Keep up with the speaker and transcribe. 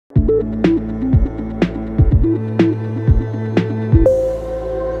Hello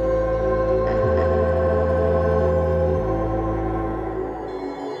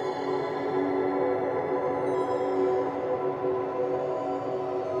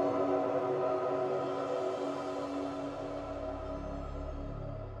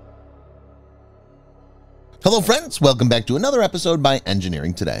friends, welcome back to another episode by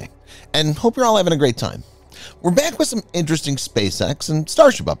Engineering Today, and hope you're all having a great time. We're back with some interesting SpaceX and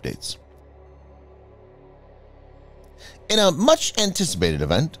Starship updates. In a much anticipated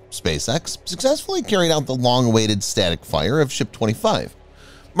event, SpaceX successfully carried out the long-awaited static fire of Ship 25,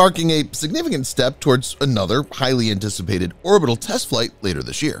 marking a significant step towards another highly anticipated orbital test flight later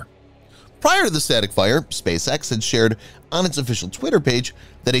this year. Prior to the static fire, SpaceX had shared on its official Twitter page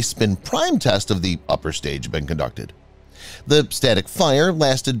that a spin prime test of the upper stage had been conducted. The static fire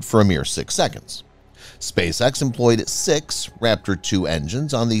lasted for a mere 6 seconds. SpaceX employed 6 Raptor 2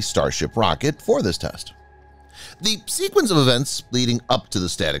 engines on the Starship rocket for this test. The sequence of events leading up to the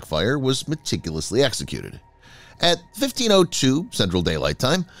static fire was meticulously executed. At 15:02 Central Daylight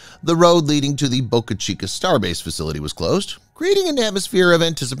Time, the road leading to the Boca Chica Starbase facility was closed, creating an atmosphere of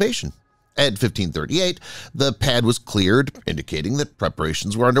anticipation. At 15:38, the pad was cleared, indicating that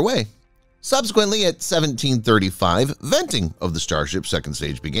preparations were underway. Subsequently, at 17:35, venting of the Starship second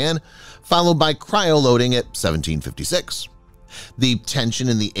stage began, followed by cryoloading at 17:56. The tension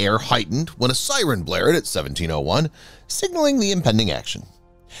in the air heightened when a siren blared at 17:01, signaling the impending action.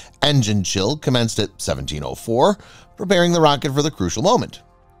 Engine chill commenced at 17:04, preparing the rocket for the crucial moment.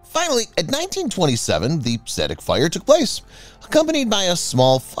 Finally, at 19:27, the static fire took place, accompanied by a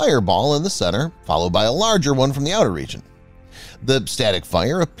small fireball in the center, followed by a larger one from the outer region. The static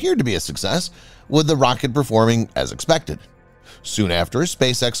fire appeared to be a success, with the rocket performing as expected. Soon after,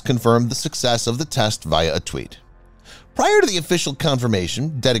 SpaceX confirmed the success of the test via a tweet. Prior to the official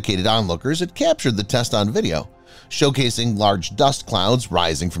confirmation, dedicated onlookers had captured the test on video, showcasing large dust clouds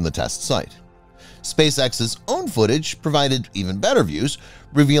rising from the test site. SpaceX's own footage provided even better views,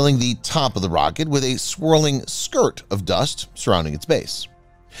 revealing the top of the rocket with a swirling skirt of dust surrounding its base.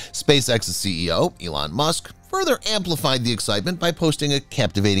 SpaceX's CEO, Elon Musk, further amplified the excitement by posting a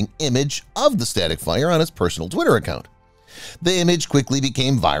captivating image of the static fire on his personal Twitter account. The image quickly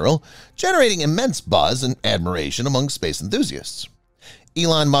became viral, generating immense buzz and admiration among space enthusiasts.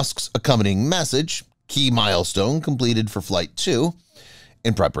 Elon Musk's accompanying message, "Key milestone completed for Flight 2,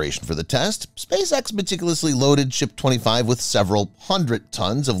 in preparation for the test, SpaceX meticulously loaded Ship 25 with several hundred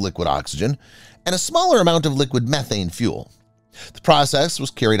tons of liquid oxygen and a smaller amount of liquid methane fuel. The process was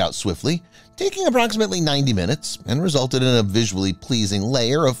carried out swiftly, taking approximately 90 minutes, and resulted in a visually pleasing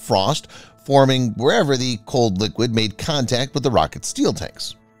layer of frost forming wherever the cold liquid made contact with the rocket's steel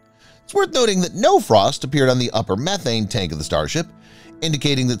tanks. It's worth noting that no frost appeared on the upper methane tank of the Starship,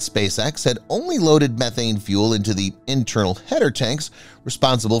 indicating that SpaceX had only loaded methane fuel into the internal header tanks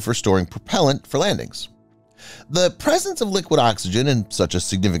responsible for storing propellant for landings. The presence of liquid oxygen in such a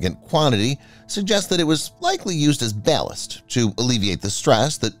significant quantity suggests that it was likely used as ballast to alleviate the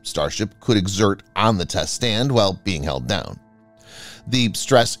stress that Starship could exert on the test stand while being held down. The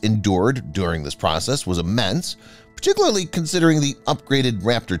stress endured during this process was immense, particularly considering the upgraded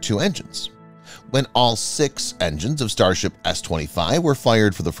Raptor 2 engines. When all 6 engines of Starship S-25 were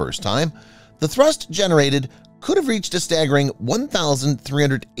fired for the first time, the thrust generated could have reached a staggering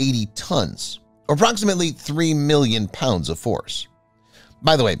 1,380 tons, or approximately 3 million pounds of force.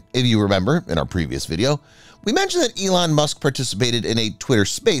 By the way, if you remember in our previous video, we mentioned that Elon Musk participated in a Twitter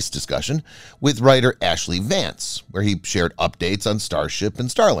Space discussion with writer Ashley Vance, where he shared updates on Starship and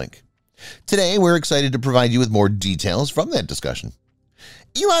Starlink. Today, we're excited to provide you with more details from that discussion.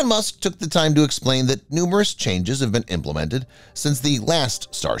 Elon Musk took the time to explain that numerous changes have been implemented since the last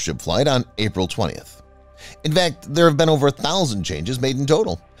Starship flight on April 20th. In fact, there have been over 1,000 changes made in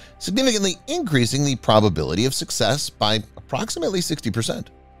total, significantly increasing the probability of success by approximately 60%.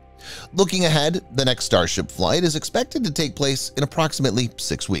 Looking ahead, the next Starship flight is expected to take place in approximately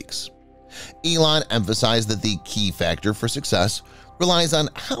 6 weeks. Elon emphasized that the key factor for success relies on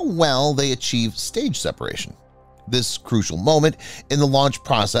how well they achieve stage separation. This crucial moment in the launch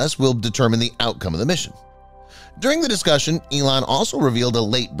process will determine the outcome of the mission. During the discussion, Elon also revealed a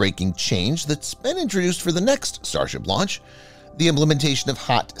late-breaking change that's been introduced for the next Starship launch: the implementation of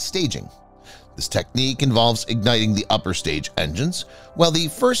hot staging. This technique involves igniting the upper stage engines, while the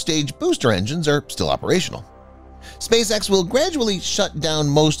first stage booster engines are still operational. SpaceX will gradually shut down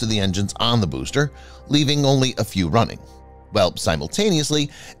most of the engines on the booster, leaving only a few running, while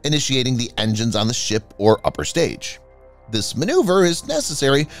simultaneously initiating the engines on the ship or upper stage. This maneuver is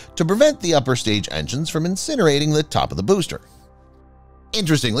necessary to prevent the upper stage engines from incinerating the top of the booster.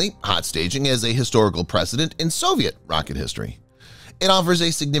 Interestingly, hot staging has a historical precedent in Soviet rocket history. It offers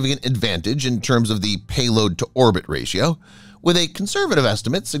a significant advantage in terms of the payload-to-orbit ratio, with a conservative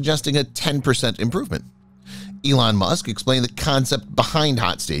estimate suggesting a 10% improvement. Elon Musk explained the concept behind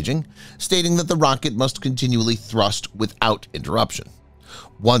hot staging, stating that the rocket must continually thrust without interruption.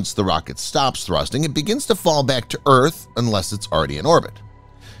 Once the rocket stops thrusting, it begins to fall back to Earth unless it's already in orbit.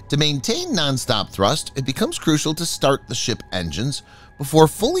 To maintain non-stop thrust, it becomes crucial to start the ship engines before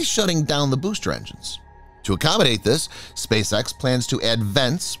fully shutting down the booster engines. To accommodate this, SpaceX plans to add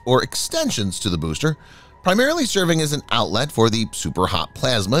vents or extensions to the booster, primarily serving as an outlet for the super-hot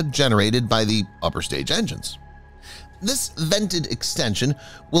plasma generated by the upper stage engines. This vented extension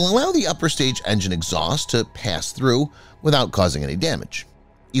will allow the upper stage engine exhaust to pass through without causing any damage.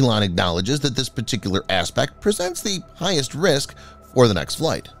 Elon acknowledges that this particular aspect presents the highest risk for the next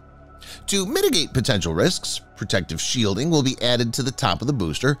flight. To mitigate potential risks, protective shielding will be added to the top of the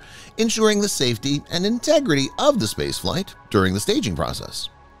booster, ensuring the safety and integrity of the spaceflight during the staging process.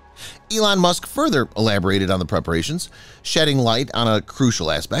 Elon Musk further elaborated on the preparations, shedding light on a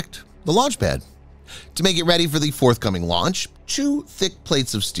crucial aspect: the launch pad. To make it ready for the forthcoming launch, two thick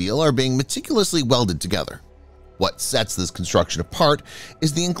plates of steel are being meticulously welded together. What sets this construction apart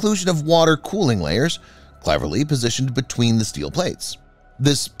is the inclusion of water cooling layers, cleverly positioned between the steel plates.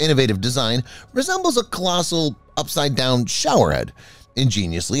 This innovative design resembles a colossal upside-down showerhead,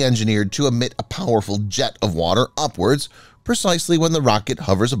 ingeniously engineered to emit a powerful jet of water upwards precisely when the rocket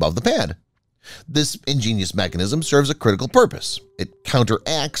hovers above the pad. This ingenious mechanism serves a critical purpose. It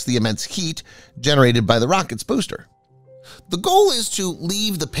counteracts the immense heat generated by the rocket's booster. The goal is to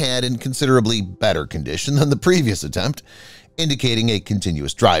leave the pad in considerably better condition than the previous attempt, indicating a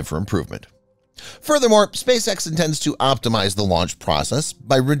continuous drive for improvement. Furthermore, SpaceX intends to optimize the launch process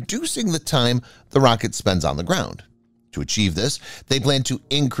by reducing the time the rocket spends on the ground. To achieve this, they plan to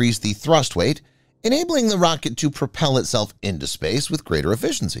increase the thrust weight, enabling the rocket to propel itself into space with greater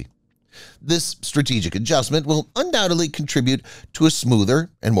efficiency. This strategic adjustment will undoubtedly contribute to a smoother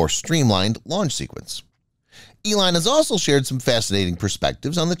and more streamlined launch sequence. Elon has also shared some fascinating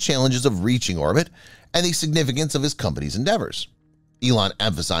perspectives on the challenges of reaching orbit and the significance of his company's endeavors. Elon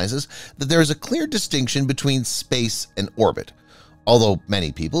emphasizes that there is a clear distinction between space and orbit, although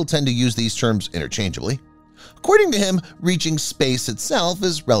many people tend to use these terms interchangeably. According to him, reaching space itself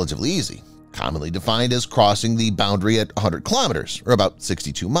is relatively easy, commonly defined as crossing the boundary at 100 kilometers, or about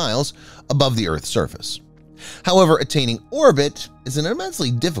 62 miles, above the Earth's surface. However, attaining orbit is an immensely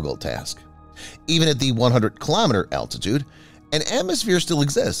difficult task. Even at the 100-kilometer altitude, an atmosphere still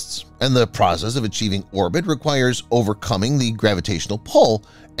exists, and the process of achieving orbit requires overcoming the gravitational pull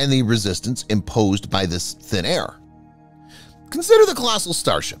and the resistance imposed by this thin air. Consider the colossal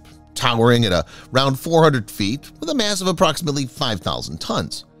Starship, towering at around 400 feet with a mass of approximately 5,000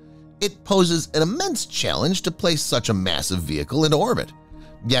 tons. It poses an immense challenge to place such a massive vehicle into orbit.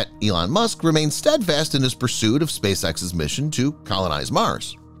 Yet Elon Musk remains steadfast in his pursuit of SpaceX's mission to colonize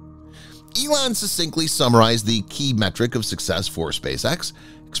Mars. Elon succinctly summarized the key metric of success for SpaceX,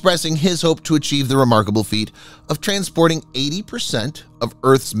 expressing his hope to achieve the remarkable feat of transporting 80% of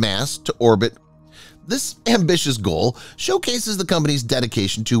Earth's mass to orbit. This ambitious goal showcases the company's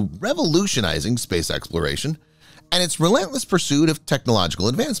dedication to revolutionizing space exploration and its relentless pursuit of technological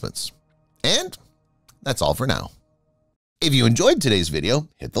advancements. And that's all for now. If you enjoyed today's video,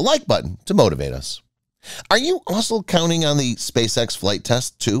 hit the like button to motivate us. Are you also counting on the SpaceX flight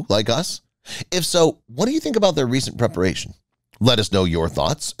test too, like us? If so, what do you think about their recent preparation? Let us know your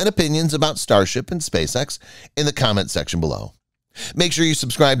thoughts and opinions about Starship and SpaceX in the comment section below. Make sure you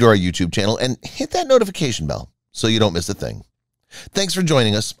subscribe to our YouTube channel and hit that notification bell so you don't miss a thing. Thanks for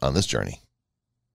joining us on this journey.